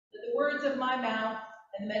words of my mouth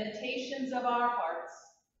and the meditations of our hearts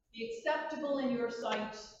be acceptable in your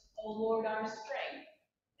sight, O Lord, our strength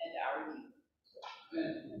and our Redeemer.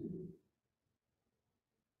 Amen.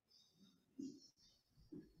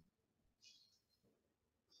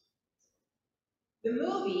 The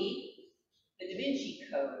movie, The Da Vinci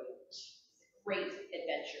Code, is a great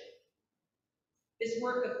adventure. This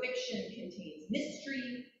work of fiction contains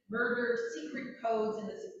mystery, murder, secret codes, and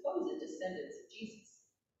the supposed descendants of Jesus.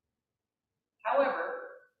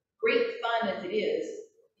 However, great fun as it is,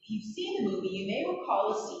 if you've seen the movie, you may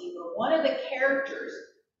recall a scene where one of the characters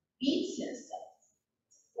beats himself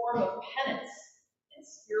as a form of penance and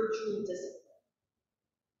spiritual discipline.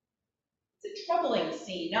 It's a troubling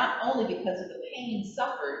scene, not only because of the pain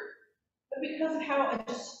suffered, but because of how a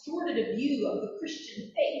distorted view of the Christian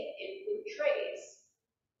faith it portrays.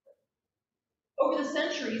 Over the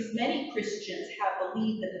centuries, many Christians have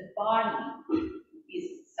believed that the body is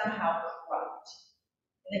somehow corrupt,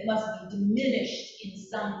 and it must be diminished in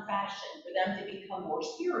some fashion for them to become more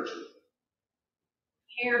spiritual.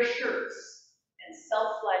 Hair shirts and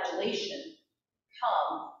self-flagellation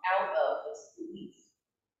come out of this belief.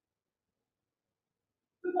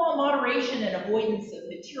 While moderation and avoidance of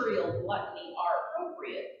material gluttony are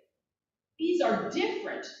appropriate, these are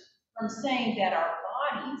different from saying that our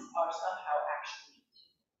bodies are somehow actually evil.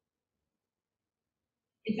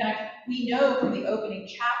 In fact, we know from the opening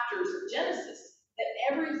chapters of Genesis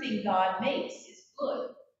that everything God makes is good.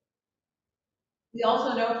 We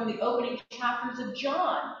also know from the opening chapters of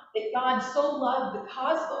John that God so loved the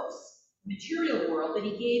cosmos, the material world, that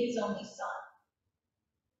he gave his only son.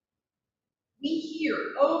 We hear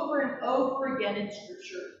over and over again in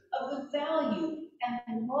Scripture of the value and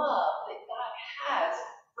the love that God has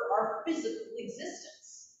for our physical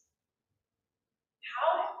existence.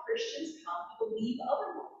 How have Christians come to believe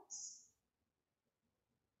otherwise?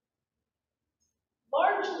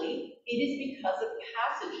 Largely, it is because of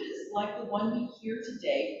passages like the one we hear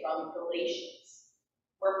today from Galatians,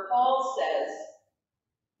 where Paul says,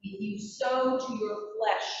 if you sow to your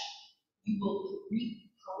flesh, you will reap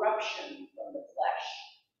corruption from the flesh.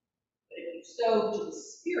 But if you sow to the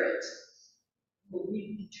Spirit, you will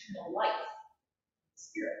reap eternal life from the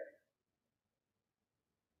Spirit.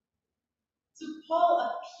 So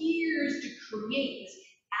Paul appears to create this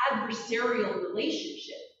adversarial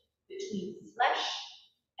relationship between flesh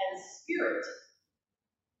and spirit,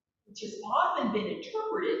 which has often been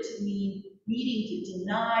interpreted to mean needing to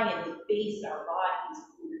deny and debase our bodies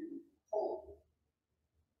in order to be holy.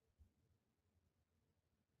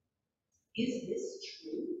 Is this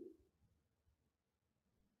true?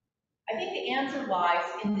 I think the answer lies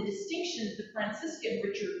in the distinctions the Franciscan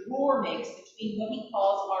Richard Rohr makes between what he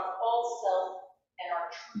calls our false self and our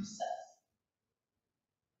true self.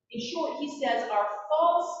 In short, he says our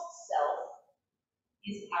false self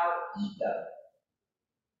is our ego.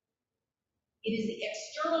 It is the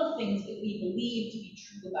external things that we believe to be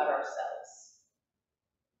true about ourselves.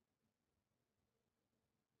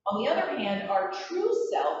 On the other hand, our true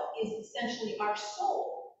self is essentially our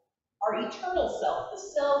soul, our eternal self, the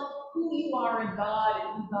self who you are in God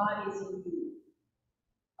and who God is in you.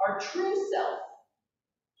 Our true self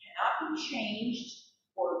cannot be changed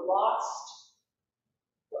or lost,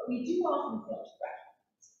 but we do often fail to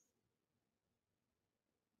recognize it.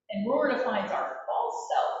 And Rohr defines our false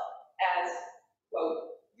self as, quote,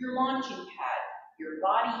 your launching pad, your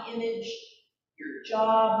body image, your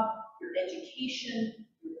job, your education,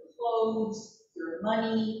 your clothes, your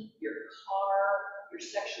money, your car, your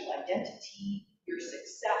sexual identity, your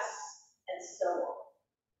success, and so on.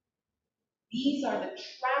 These are the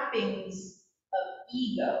trappings of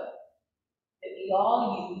ego that we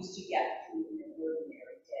all use to get through an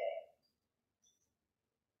ordinary day.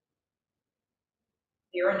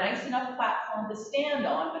 They're a nice enough platform to stand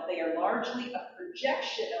on, but they are largely a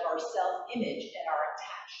projection of our self-image and our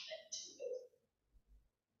attachment to it.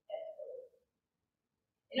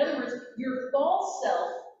 In other words, your false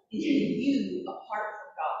self is the you apart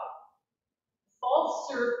from God. The false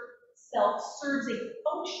self serves a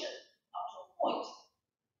function up to a point.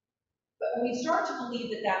 But when we start to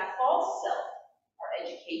believe that that false self, our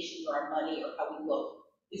education or our money or how we look,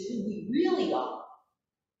 is who we really are,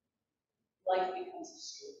 life becomes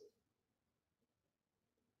distorted.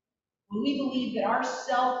 When we believe that our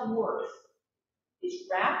self-worth is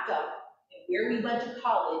wrapped up in where we went to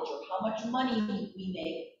college or how much money we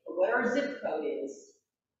make or what our zip code is,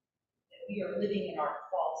 that we are living in our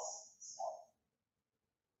false self.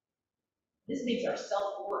 This makes our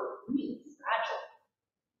self-worth really fragile.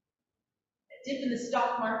 A dip in the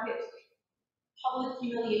stock market, public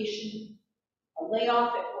humiliation, a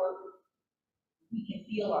layoff at work, we can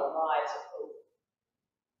feel our lives are over.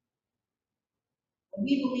 When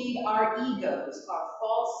we believe our egos, our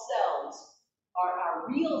false selves, are our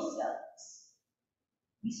real selves,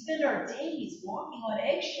 we spend our days walking on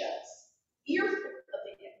eggshells, fearful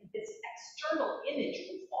of this external image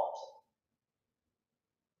will falter.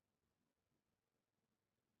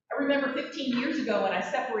 I remember 15 years ago when I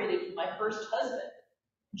separated from my first husband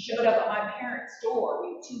and showed up at my parents' door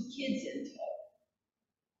with 2 kids in tow.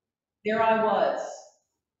 There I was,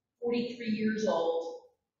 43 years old,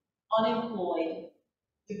 unemployed,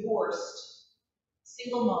 divorced,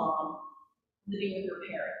 single mom, living with her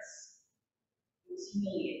parents. It was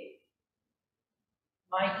humiliating.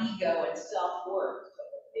 My ego and self-worth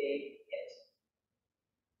took a big hit.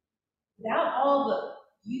 Without all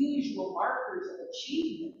the usual markers of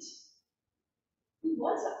achievement, who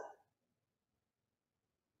was I?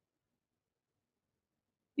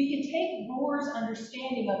 We can take Rohr's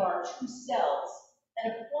understanding of our true selves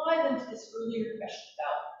and apply them to this earlier question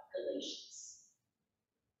about relations.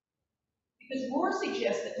 Because Rohr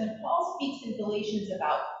suggests that when Paul speaks in Galatians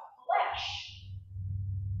about flesh,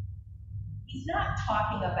 he's not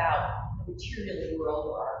talking about the material world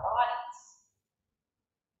or our bodies.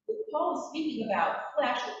 What Paul is speaking about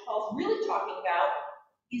flesh, what Paul's really talking about,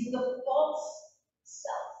 is the false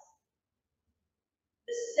self.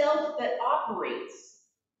 The self that operates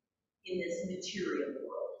in this material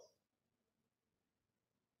world.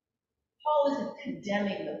 Paul isn't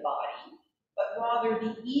condemning the body, but rather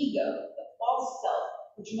the ego, the false self,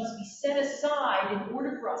 which must be set aside in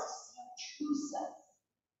order for us to see our true self.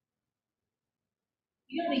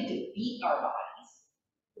 We don't need to beat our bodies,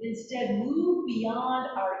 but instead move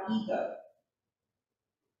beyond our ego.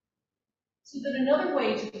 So that another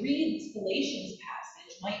way to read this Galatians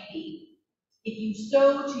passage might be, if you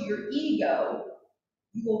sow to your ego,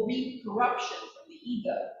 you will reap corruption from the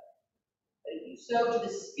ego. But if you sow to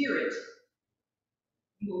the Spirit,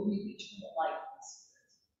 you will reap eternal life from the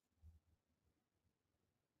Spirit.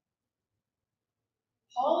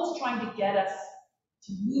 Paul is trying to get us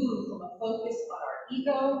to move from a focus on our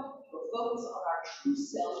ego to a focus on our true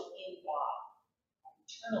self in God, our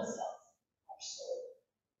eternal self, our soul.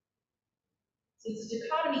 So this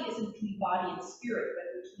dichotomy isn't between body and spirit, but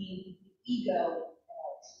between the ego and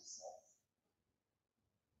our true self.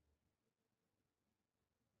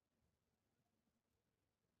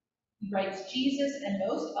 He writes, Jesus and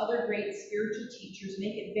most other great spiritual teachers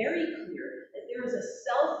make it very clear that there is a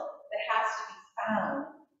self that has to be found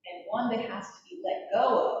and one that has to be let go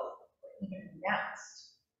of or even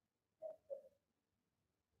renounced.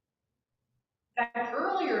 In fact,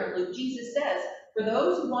 earlier in Luke, Jesus says, for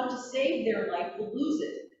those who want to save their life will lose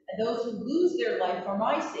it, and those who lose their life for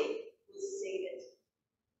my sake will save it.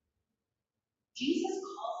 Jesus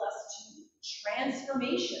calls us to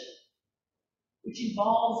transformation, which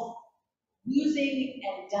involves losing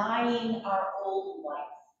and dying our old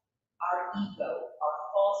life, our ego, our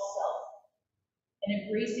false self, and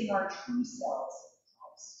embracing our true selves in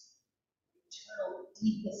Christ, the eternal,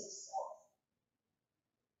 deepest self.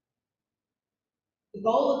 The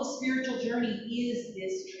goal of the spiritual journey is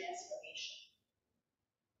this transformation.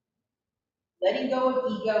 Letting go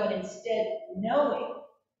of ego and instead knowing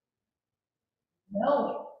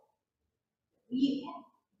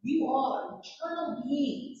you all are eternal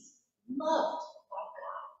beings, loved by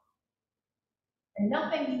God. And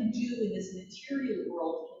nothing you do in this material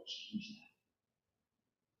world can change that.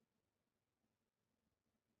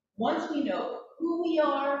 Once we know who we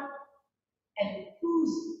are and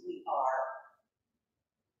whose we are,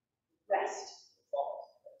 the rest will fall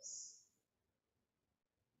into place.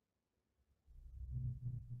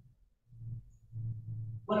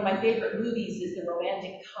 One of my favorite movies is the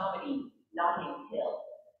romantic comedy Notting Hill.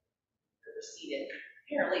 Ever seen it?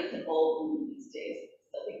 Apparently it's an old movie these days.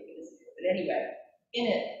 Still think it is. But anyway, in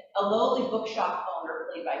it, a lowly bookshop owner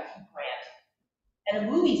played by Hugh Grant and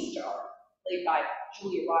a movie star played by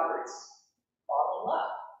Julia Roberts fall in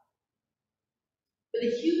love. But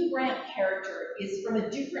the Hugh Grant character is from a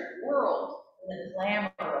different world than the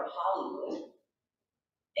glamour of Hollywood.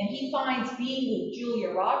 And he finds being with Julia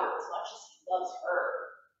Roberts, much as he loves her,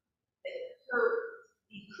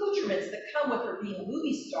 the accoutrements that come with her being a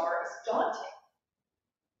movie star is daunting.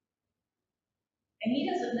 And he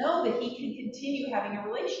doesn't know that he can continue having a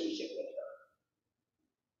relationship with her.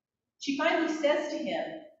 She finally says to him,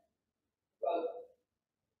 quote,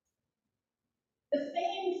 the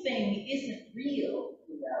fame thing isn't real,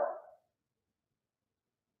 you know.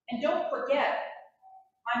 And don't forget,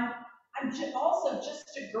 I'm also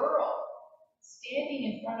just a girl standing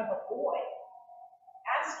in front of a boy,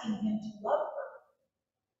 asking him to love her.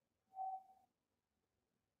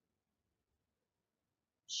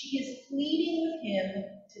 She is pleading with him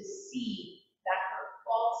to see that her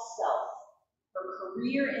false self, her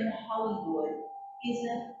career in Hollywood,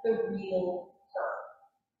 isn't the real her,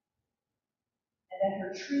 and that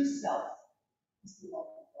her true self is the one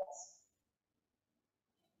who was.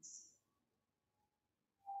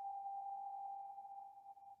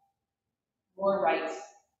 Moore writes,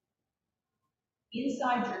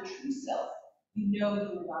 inside your true self, you know you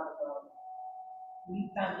are not alone. You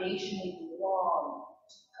foundationally belong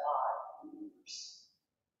to God and universe.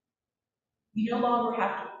 You no longer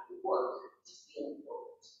have to work to feel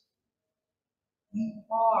important. You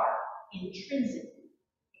are intrinsically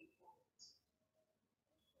important.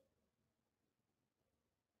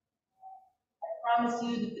 I promise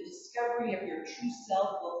you that the discovery of your true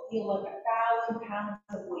self will feel like 1,000 pounds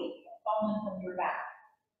of weight fallen from your back.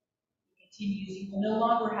 He continues, you will no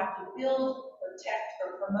longer have to build, protect,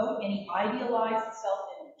 or promote any idealized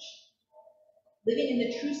self-image. Living in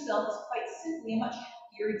the true self is quite simply a much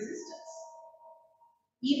happier existence,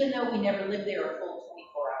 even though we never live there a full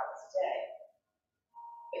 24 hours a day.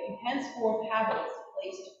 But you henceforth have it as a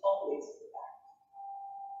place to always go back.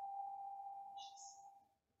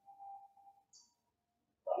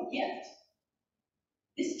 What a gift.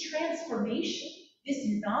 This transformation, this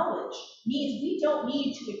knowledge, means we don't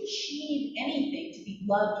need to achieve anything to be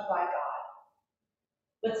loved by God,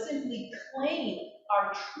 but simply claim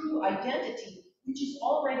our true identity, which is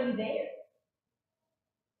already there.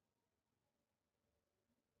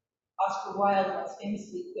 Oscar Wilde once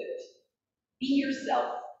famously quipped, be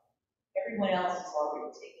yourself, everyone else is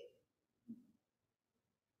already taken. In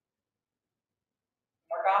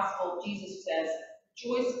our gospel, Jesus says,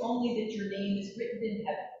 rejoice only that your name is written in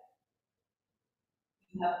heaven.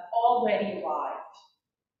 You have already arrived.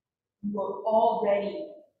 You are already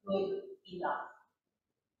good enough.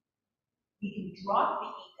 We can drop the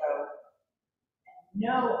ego and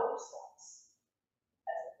know ourselves